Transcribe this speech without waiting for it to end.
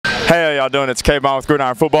Hey, how y'all doing? It's K-Bond with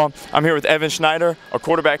Gridiron Football. I'm here with Evan Schneider, a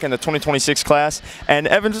quarterback in the 2026 class. And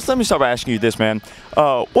Evan, just let me start by asking you this, man.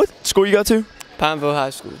 What school you go to? Pineville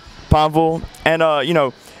High School. Pineville. And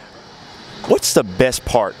what's the best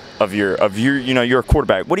part of your you're a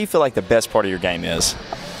quarterback. What do you feel like the best part of your game is?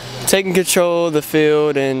 Taking control of the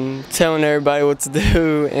field and telling everybody what to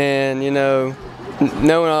do, and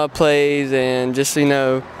knowing all the plays, and just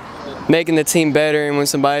making the team better. And when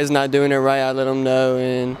somebody's not doing it right, I let them know,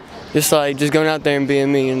 and just going out there and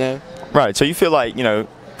being me, Right. So you feel like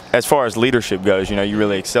as far as leadership goes, you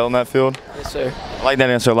really excel in that field. Yes, sir. I like that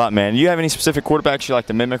answer a lot, man. Do you have any specific quarterbacks you like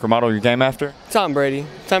to mimic or model your game after? Tom Brady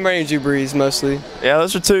and Drew Brees mostly. Yeah,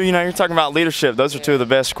 those are two. You're talking about leadership. Those are two of the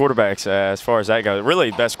best quarterbacks as far as that goes.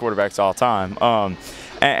 Really, best quarterbacks all time. I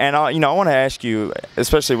want to ask you,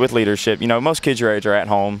 especially with leadership. Most kids your age are at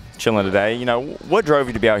home chilling today. What drove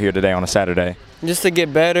you to be out here today on a Saturday? Just to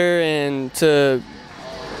get better and to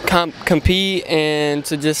compete and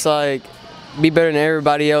to just be better than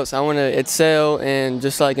everybody else. I want to excel and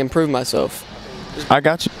just improve myself. I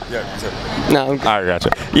got you. Yeah. No. I got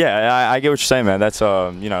you. Yeah, I get what you're saying, man. That's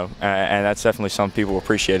and that's definitely something people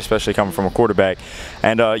appreciate, especially coming from a quarterback.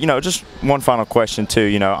 And just one final question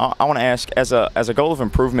too. I want to ask, as a goal of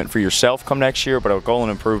improvement for yourself come next year, but a goal of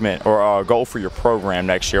improvement or a goal for your program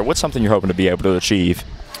next year. What's something you're hoping to be able to achieve?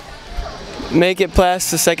 Make it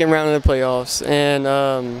past the second round of the playoffs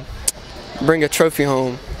and bring a trophy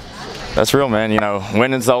home. That's real, man.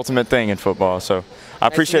 Winning's the ultimate thing in football. So I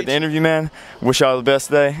appreciate the interview, man. Wish y'all the best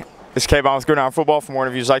today. This is K-Bond with Gridiron Football. For more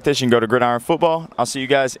interviews like this, you can go to Gridiron Football. I'll see you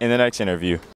guys in the next interview.